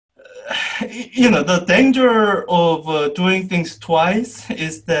the danger of doing things twice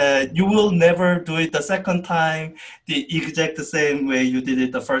is that you will never do it the second time the exact same way you did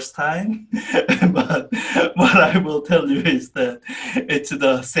it the first time. But what I will tell you is that it's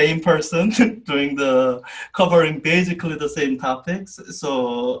the same person doing covering basically the same topics.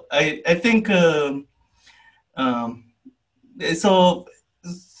 So I think um, so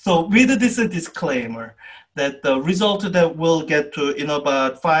so with this disclaimer that the result that we'll get to in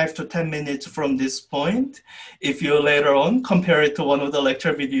about 5 to 10 minutes from this point, if you later on compare it to one of the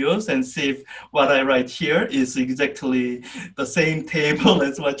lecture videos and see if what I write here is exactly the same table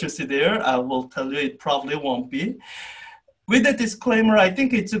as what you see there, I will tell you it probably won't be. With the disclaimer, I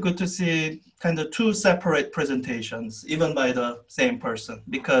think it's good to see kind of two separate presentations, even by the same person,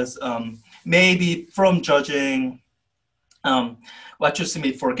 because maybe from judging um, what you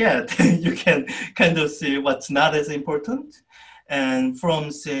may forget, you can kind of see what's not as important. And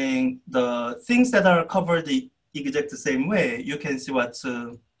from seeing the things that are covered the exact same way, you can see what's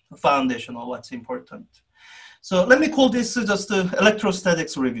foundational, what's important. So let me call this just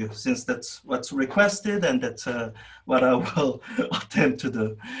electrostatics review, since that's what's requested and that's what I will attempt to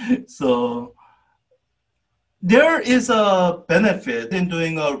do. So there is a benefit in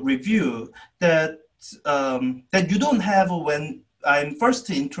doing a review that that you don't have when I'm first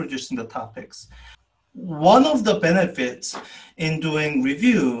introducing the topics. One of the benefits in doing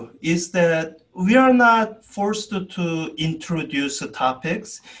review is that we are not forced to introduce the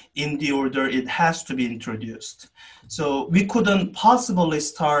topics in the order it has to be introduced. So we couldn't possibly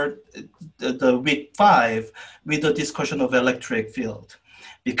start the week 5 with a discussion of electric field,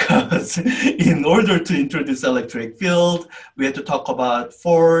 because in order to introduce electric field, we had to talk about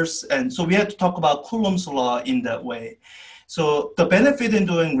force, and so we had to talk about Coulomb's law in that way. So the benefit in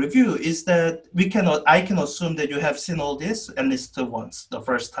doing review is that I can assume that you have seen all this at least once, the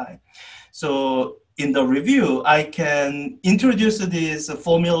first time. So in the review, I can introduce these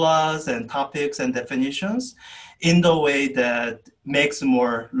formulas and topics and definitions in the way that makes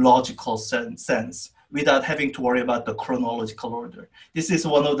more logical sense without having to worry about the chronological order. This is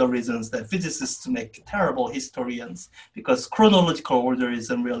one of the reasons that physicists make terrible historians, because chronological order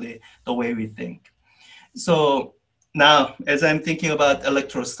isn't really the way we think. So now, as I'm thinking about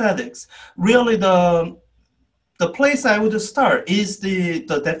electrostatics, really the place I would start is the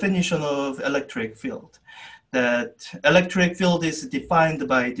definition of electric field. That electric field is defined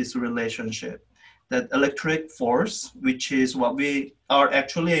by this relationship. That electric force, which is what we are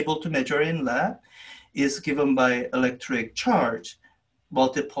actually able to measure in lab, is given by electric charge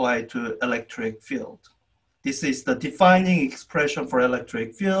multiplied to electric field. This is the defining expression for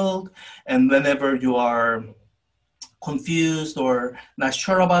electric field. And whenever you are confused or not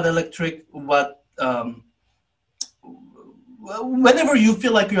sure about whenever you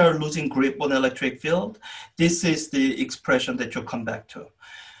feel like you are losing grip on electric field, this is the expression that you come back to,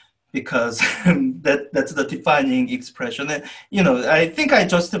 because that's the defining expression. And, I think I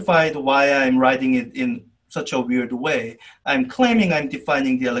justified why I'm writing it in such a weird way. I'm claiming I'm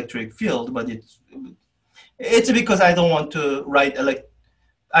defining the electric field, but it's because I don't want to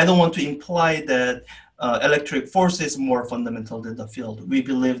I don't want to imply that electric force is more fundamental than the field. We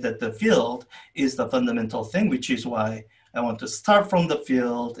believe that the field is the fundamental thing, which is why I want to start from the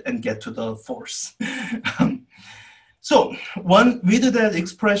field and get to the force. So with that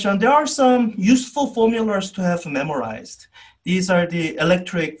expression, there are some useful formulas to have memorized. These are the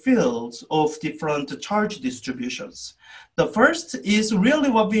electric fields of different charge distributions. The first is really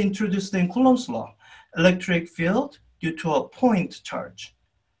what we introduced in Coulomb's law, electric field due to a point charge.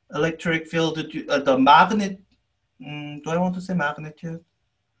 Electric field, the magnet, do I want to say magnitude?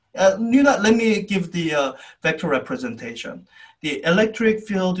 Let me give the vector representation. The electric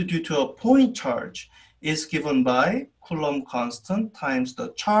field due to a point charge is given by Coulomb constant times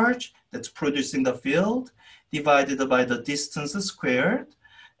the charge that's producing the field divided by the distance squared,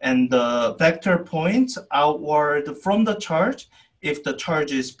 and the vector points outward from the charge if the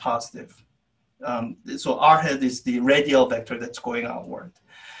charge is positive. So r hat is the radial vector that's going outward.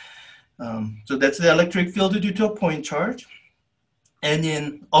 So that's the electric field due to a point charge. And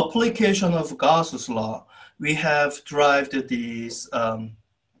in application of Gauss's law, we have derived these,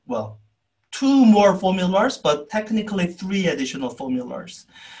 two more formulas, but technically 3 additional formulas.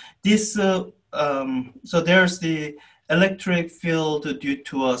 So there's the electric field due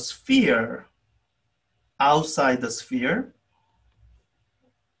to a sphere outside the sphere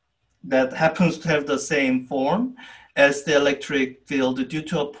that happens to have the same form as the electric field due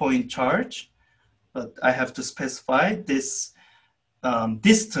to a point charge, but I have to specify this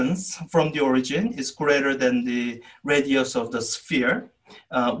distance from the origin is greater than the radius of the sphere.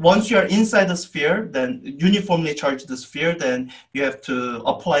 Once you are inside the sphere, then uniformly charged the sphere, then you have to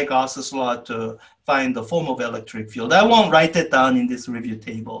apply Gauss's law to find the form of electric field. I won't write it down in this review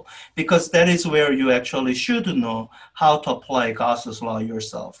table because that is where you actually should know how to apply Gauss's law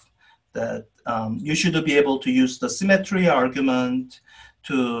yourself. That you should be able to use the symmetry argument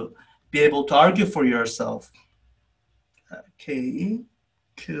to be able to argue for yourself. K,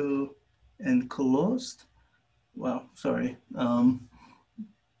 Q, and closed. Well, sorry. Let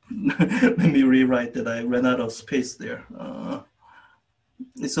me rewrite that. I ran out of space there.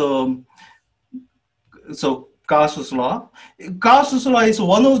 So Gauss's law. Gauss's law is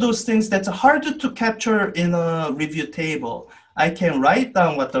one of those things that's hard to capture in a review table. I can write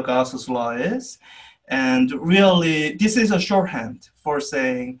down what the Gauss's law is, and really, this is a shorthand for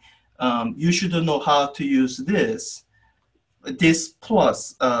saying you should know how to use this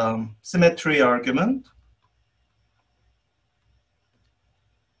plus symmetry argument.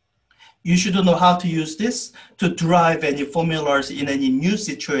 You should know how to use this to derive any formulas in any new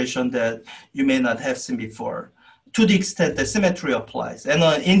situation that you may not have seen before, to the extent that symmetry applies. And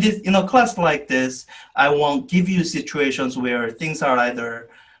in a class like this, I won't give you situations where things are either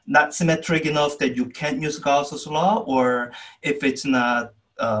not symmetric enough that you can't use Gauss's law, or if it's not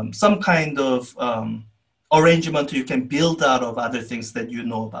some kind of arrangement you can build out of other things that you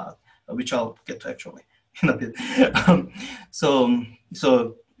know about, which I'll get to actually in a bit.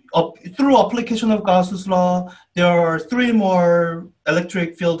 Through application of Gauss's law, there are 3 more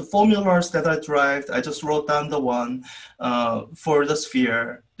electric field formulas that I derived. I just wrote down the one for the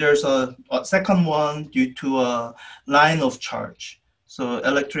sphere. There's a second one due to a line of charge. So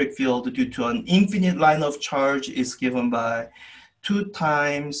electric field due to an infinite line of charge is given by 2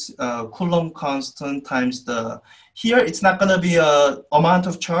 times Coulomb constant times here it's not going to be a amount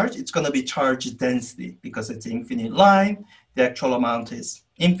of charge, it's going to be charge density because it's an infinite line. The actual amount is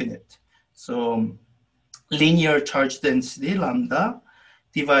infinite. So linear charge density, lambda,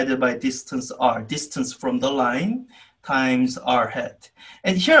 divided by distance r, distance from the line, times r hat.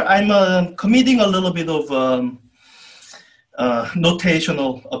 And here I'm committing a little bit of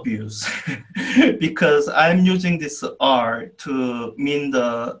notational abuse because I'm using this r to mean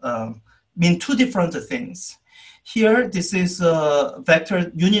 2 different things. Here, this is a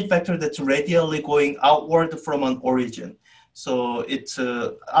vector, unit vector that's radially going outward from an origin. So it's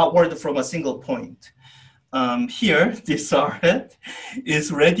outward from a single point. Here, this r hat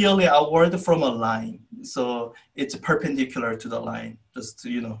is radially outward from a line. So it's perpendicular to the line. Just,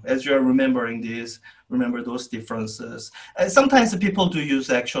 as you're remembering this, remember those differences. And sometimes people do use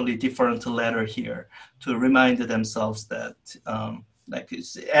actually different letter here to remind themselves that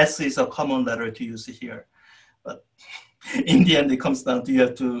S is a common letter to use here. But in the end, it comes down to you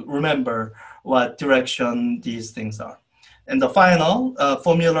have to remember what direction these things are. And the final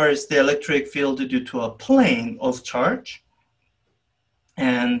formula is the electric field due to a plane of charge.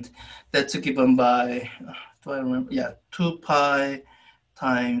 And that's given by, do I remember? Yeah, 2 pi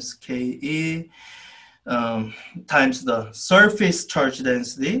times Ke times the surface charge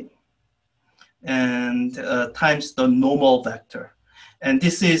density and times the normal vector. And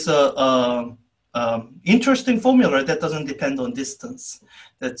this is a interesting formula that doesn't depend on distance.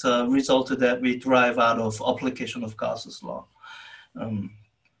 That's a result that we derive out of application of Gauss's law.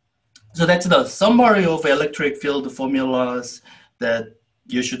 So that's the summary of electric field formulas that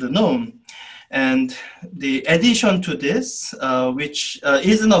you should know. And the addition to this, which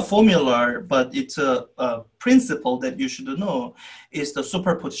isn't a formula, but it's a principle that you should know, is the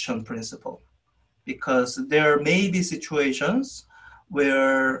superposition principle. Because there may be situations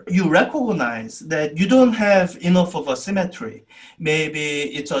where you recognize that you don't have enough of a symmetry. Maybe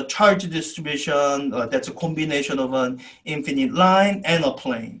it's a charge distribution that's a combination of an infinite line and a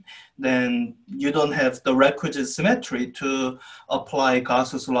plane. Then you don't have the requisite symmetry to apply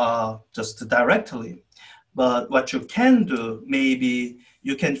Gauss's law just directly. But what you can do, maybe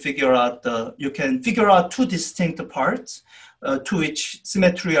you can figure out 2 distinct parts to which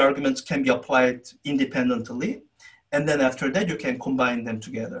symmetry arguments can be applied independently. And then after that, you can combine them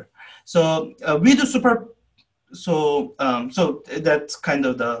together. So so that's kind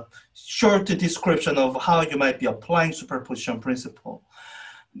of the short description of how you might be applying superposition principle.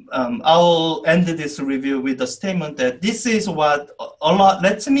 I'll end this review with the statement that this is what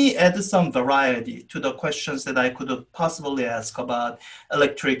lets me add some variety to the questions that I could have possibly asked about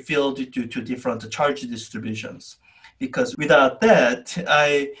electric field due to different charge distributions. Because without that,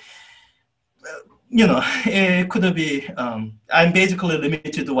 it could be, I'm basically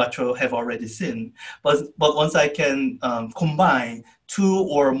limited to what you have already seen. But once I can combine two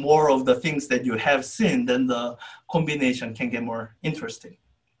or more of the things that you have seen, then the combination can get more interesting.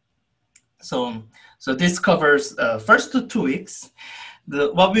 So this covers first 2 weeks.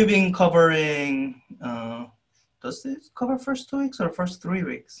 What we've been covering, does this cover first 2 weeks or first 3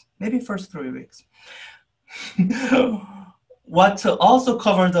 weeks? Maybe first 3 weeks. What also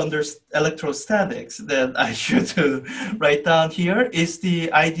covered under electrostatics that I should write down here is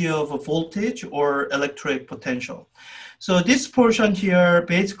the idea of a voltage or electric potential. So this portion here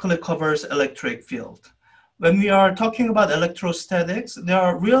basically covers electric field. When we are talking about electrostatics, there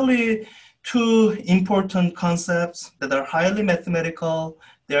are really two important concepts that are highly mathematical.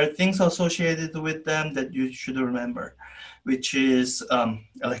 There are things associated with them that you should remember, which is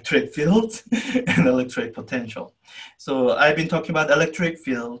electric field and electric potential. So I've been talking about electric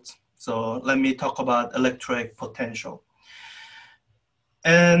fields. So let me talk about electric potential.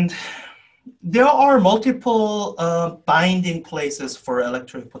 And there are multiple binding places for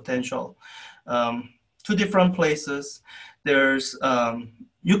electric potential. Two different places. There's,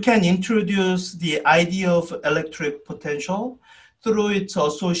 you can introduce the idea of electric potential through its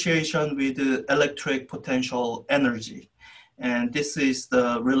association with the electric potential energy. And this is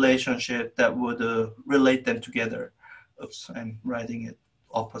the relationship that would relate them together. Oops, I'm writing it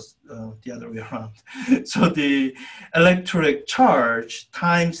opposite, the other way around. So the electric charge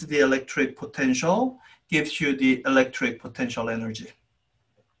times the electric potential gives you the electric potential energy.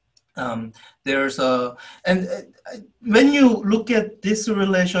 There's a, and when you look at this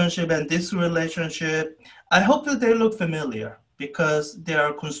relationship and this relationship, I hope that they look familiar because they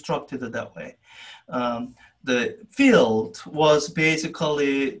are constructed that way. The field was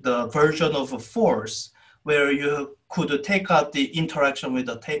basically the version of a force where you could take out the interaction with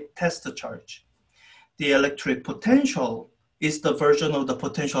the test charge. The electric potential is the version of the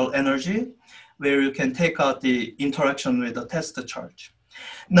potential energy where you can take out the interaction with the test charge.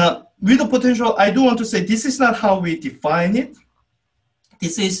 Now, with the potential, I do want to say this is not how we define it.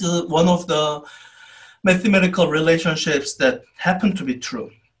 This is one of the mathematical relationships that happen to be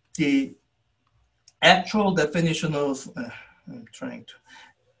true. The actual definition of,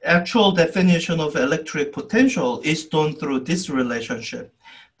 actual definition of electric potential is done through this relationship.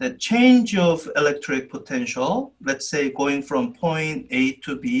 The change of electric potential, let's say going from point A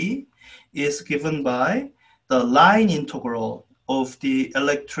to B, is given by the line integral of the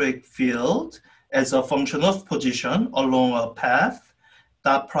electric field as a function of position along a path,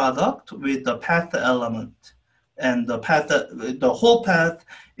 dot product with the path element. And the path, the whole path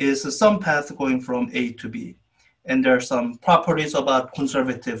is some path going from A to B. And there are some properties about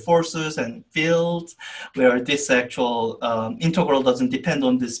conservative forces and fields where this actual integral doesn't depend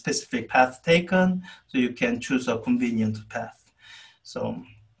on the specific path taken, so you can choose a convenient path. So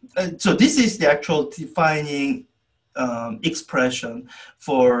this is the actual defining expression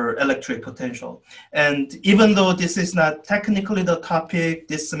for electric potential. And even though this is not technically the topic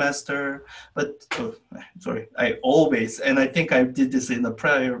this semester, but sorry, I always, and I think I did this in the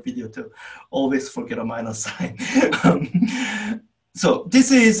prior video too, always forget a minus sign. So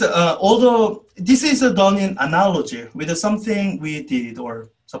this is, although this is done in analogy with something we did or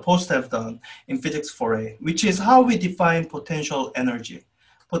supposed to have done in physics 4a, which is how we define potential energy.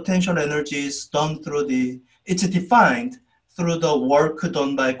 Potential energy is done through it's defined through the work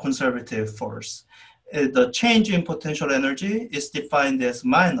done by conservative force. The change in potential energy is defined as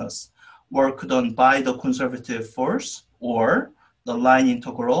minus work done by the conservative force, or the line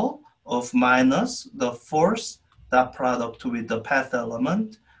integral of minus the force dot product with the path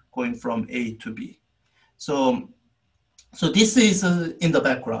element going from A to B. So this is in the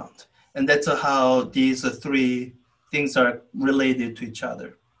background, and that's how these three things are related to each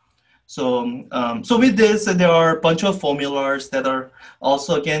other. So with this, there are a bunch of formulas that are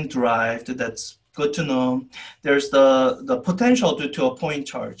also again derived. That's good to know. There's the potential due to a point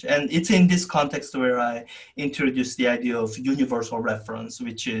charge, and it's in this context where I introduced the idea of universal reference,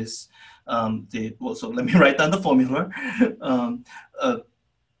 which is so let me write down the formula.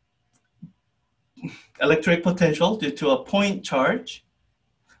 Electric potential due to a point charge,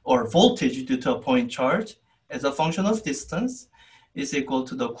 or voltage due to a point charge as a function of distance, is equal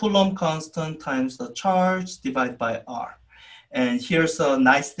to the Coulomb constant times the charge divided by R. And here's a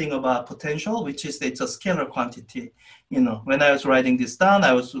nice thing about potential, which is it's a scalar quantity. You know, when I was writing this down,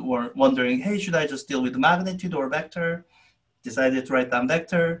 I was wondering, hey, should I just deal with magnitude or vector? Decided to write down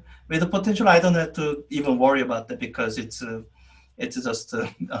vector. With the potential, I don't have to even worry about that because it's just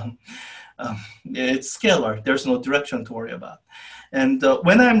it's scalar. There's no direction to worry about. And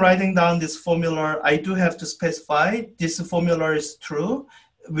when I'm writing down this formula, I do have to specify this formula is true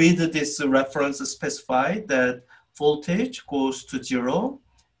with this reference specified that voltage goes to 0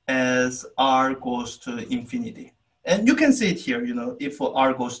 as R goes to infinity. And you can see it here, you know, if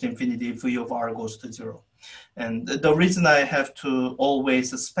R goes to infinity, V of R goes to 0. And the reason I have to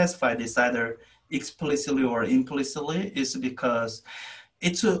always specify this either explicitly or implicitly is because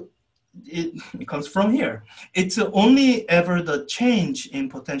it's it comes from here. It's only ever the change in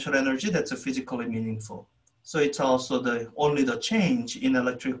potential energy that's physically meaningful. So it's also only the change in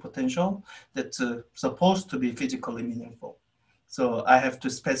electric potential that's supposed to be physically meaningful. So I have to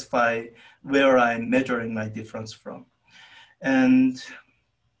specify where I'm measuring my difference from. And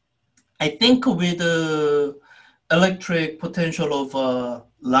I think with the electric potential of a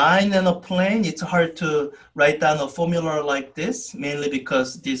line and a plane, it's hard to write down a formula like this, mainly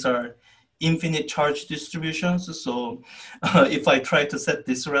because these are infinite charge distributions. So if I try to set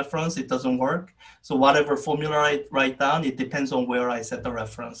this reference, it doesn't work. So whatever formula I write down, it depends on where I set the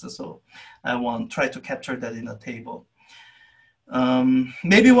reference. So I want try to capture that in a table.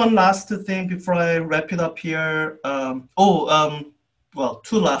 Maybe one last thing before I wrap it up here. Well,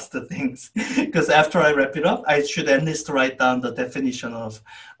 two last things, because after I wrap it up, I should at least write down the definition of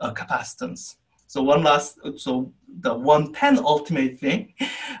capacitance. So the one penultimate thing,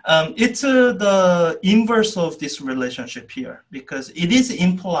 it's the inverse of this relationship here, because it is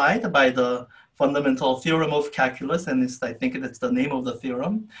implied by the fundamental theorem of calculus, and I think that's the name of the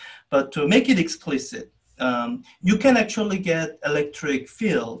theorem. But to make it explicit, you can actually get electric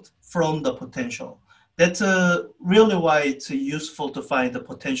field from the potential. That's really why it's useful to find the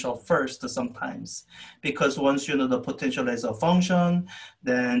potential first sometimes, because once you know the potential as a function,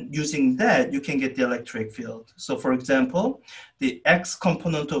 then using that, you can get the electric field. So for example, the x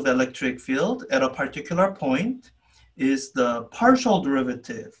component of electric field at a particular point is the partial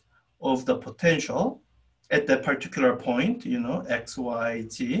derivative of the potential at that particular point, you know, x, y,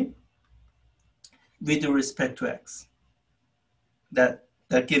 z, with respect to x. That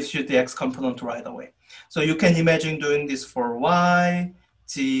gives you the x component right away. So you can imagine doing this for y,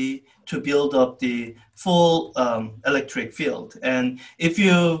 z, to build up the full electric field. And if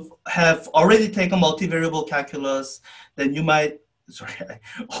you have already taken multivariable calculus, then you might, sorry, I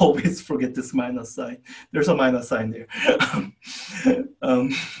always forget this minus sign. There's a minus sign there.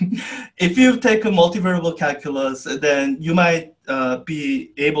 If you've taken multivariable calculus, then you might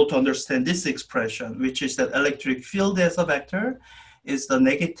be able to understand this expression, which is that electric field as a vector is the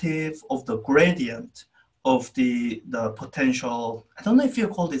negative of the gradient of the potential. I don't know if you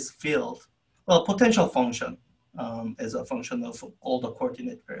call this field, well, potential function as a function of all the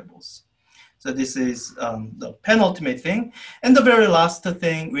coordinate variables. So this is the penultimate thing. And the very last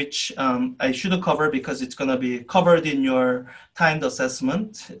thing, which I should cover because it's going to be covered in your timed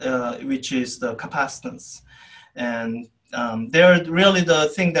assessment, which is the capacitance. And they're really the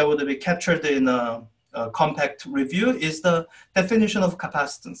thing that would be captured in a compact review is the definition of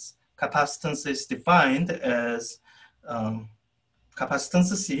capacitance. Capacitance is defined as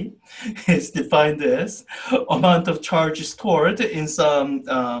capacitance C is defined as amount of charge stored in some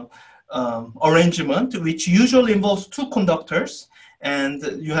arrangement, which usually involves two conductors, and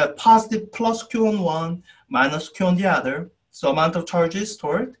you have positive plus Q on one, minus Q on the other. So amount of charge is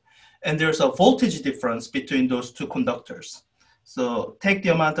stored, and there's a voltage difference between those two conductors. So take the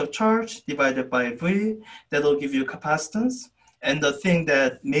amount of charge divided by V, that'll give you capacitance. And the thing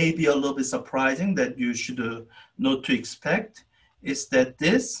that may be a little bit surprising that you should know to expect is that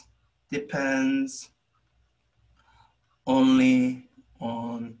this depends only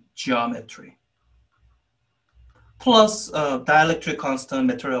on geometry, plus dielectric constant,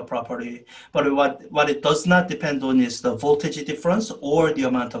 material property. But what it does not depend on is the voltage difference or the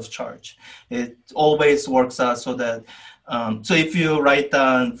amount of charge. It always works out so that, so if you write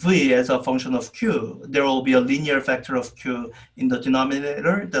down V as a function of Q, there will be a linear factor of Q in the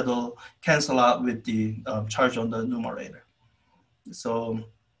denominator that will cancel out with the charge on the numerator. So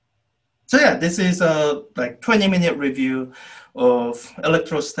yeah, this is a like 20-minute review of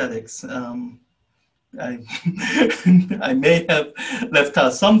electrostatics. I, I may have left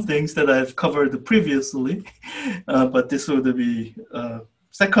out some things that I've covered previously, but this would be a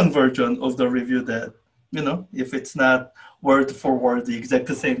second version of the review that, you know, if it's not word for word the exact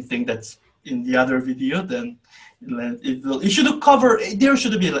same thing that's in the other video, then it should cover, there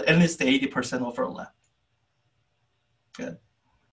should be at least 80% overlap. Good.